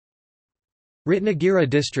Ratnagiri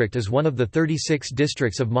district is one of the 36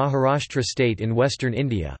 districts of Maharashtra state in western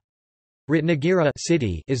India. Ratnagiri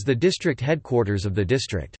city is the district headquarters of the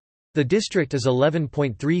district. The district is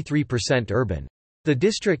 11.33% urban. The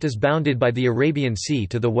district is bounded by the Arabian Sea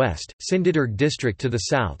to the west, Sindhudurg district to the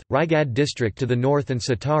south, Raigad district to the north and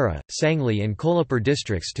Satara, Sangli and Kolhapur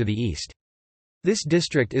districts to the east. This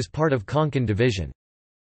district is part of Konkan division.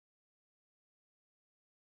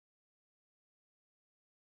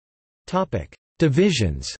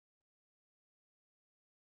 Divisions.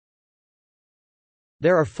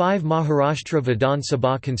 There are 5 Maharashtra Vidhan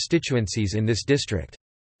Sabha constituencies in this district.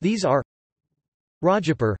 These are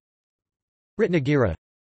Rajapur, Ratnagiri,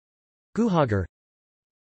 Guhagar,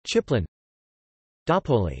 Chiplan,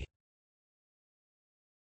 Dapoli.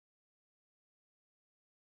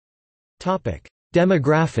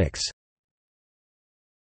 Demographics.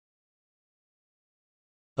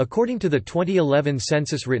 According to the 2011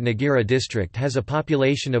 census, Ratnagiri district has a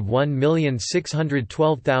population of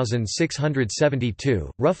 1,612,672,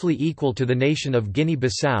 roughly equal to the nation of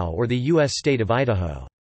Guinea-Bissau or the U.S. state of Idaho.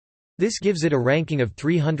 This gives it a ranking of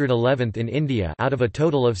 311th in India out of a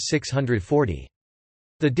total of 640.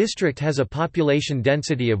 The district has a population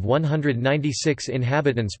density of 196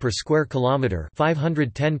 inhabitants per square kilometre,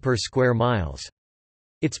 510 per square miles.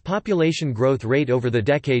 Its population growth rate over the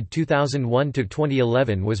decade 2001 to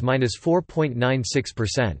 2011 was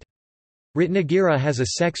 -4.96%. Ratnagiri has a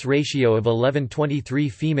sex ratio of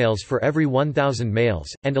 11:23 females for every 1,000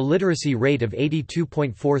 males, and a literacy rate of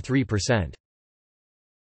 82.43%.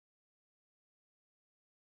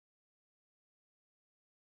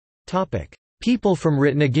 People from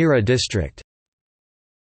Ratnagiri district.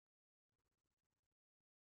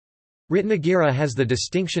 Ratnagiri has the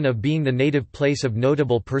distinction of being the native place of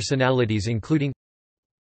notable personalities including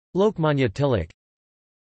Lokmanya Tilak,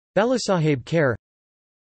 Balasaheb Kher,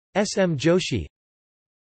 S. M. Joshi,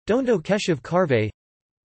 Dondo Keshav Karve,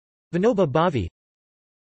 Vinoba Bhave,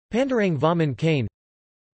 Pandurang Vaman Kane,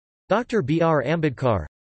 Dr. B. R. Ambedkar.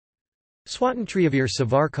 Swatantriyavir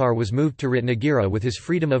Savarkar was moved to Ratnagiri with his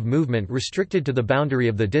freedom of movement restricted to the boundary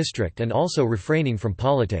of the district and also refraining from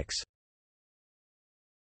politics.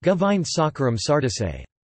 Govind Sakaram Sardesai.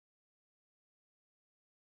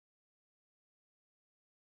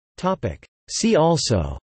 See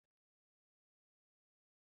also: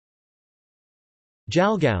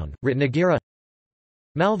 Jalgaon, Ratnagiri,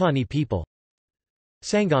 Malvani people,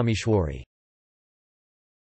 Sangameshwari.